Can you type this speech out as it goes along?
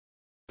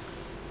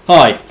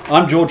Hi,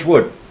 I'm George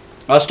Wood.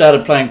 I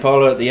started playing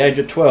polo at the age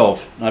of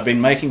 12 and I've been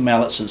making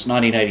mallets since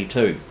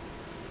 1982.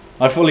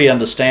 I fully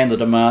understand the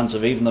demands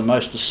of even the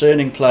most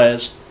discerning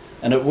players,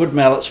 and at Wood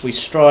Mallets we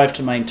strive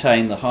to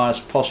maintain the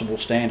highest possible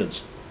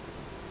standards.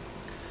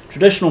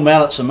 Traditional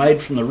mallets are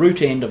made from the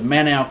root end of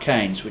manau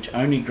canes, which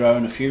only grow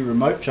in a few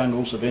remote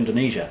jungles of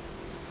Indonesia.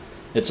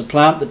 It's a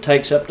plant that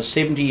takes up to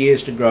 70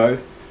 years to grow,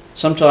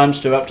 sometimes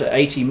to up to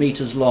 80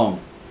 metres long.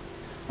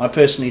 I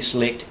personally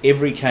select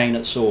every cane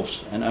at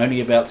source, and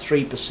only about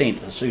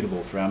 3% are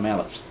suitable for our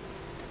mallets.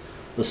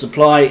 The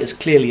supply is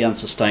clearly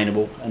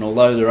unsustainable, and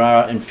although there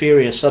are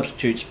inferior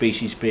substitute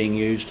species being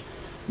used,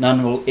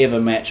 none will ever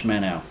match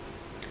manau.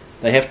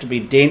 They have to be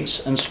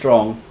dense and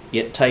strong,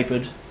 yet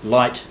tapered,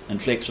 light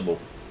and flexible.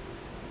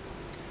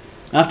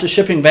 After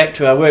shipping back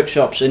to our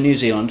workshops in New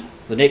Zealand,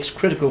 the next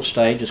critical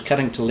stage is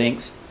cutting to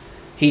length,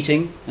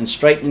 heating and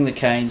straightening the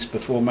canes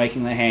before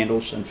making the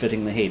handles and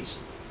fitting the heads.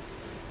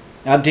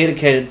 Our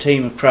dedicated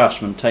team of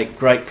craftsmen take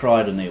great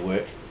pride in their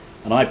work,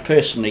 and I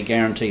personally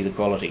guarantee the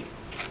quality.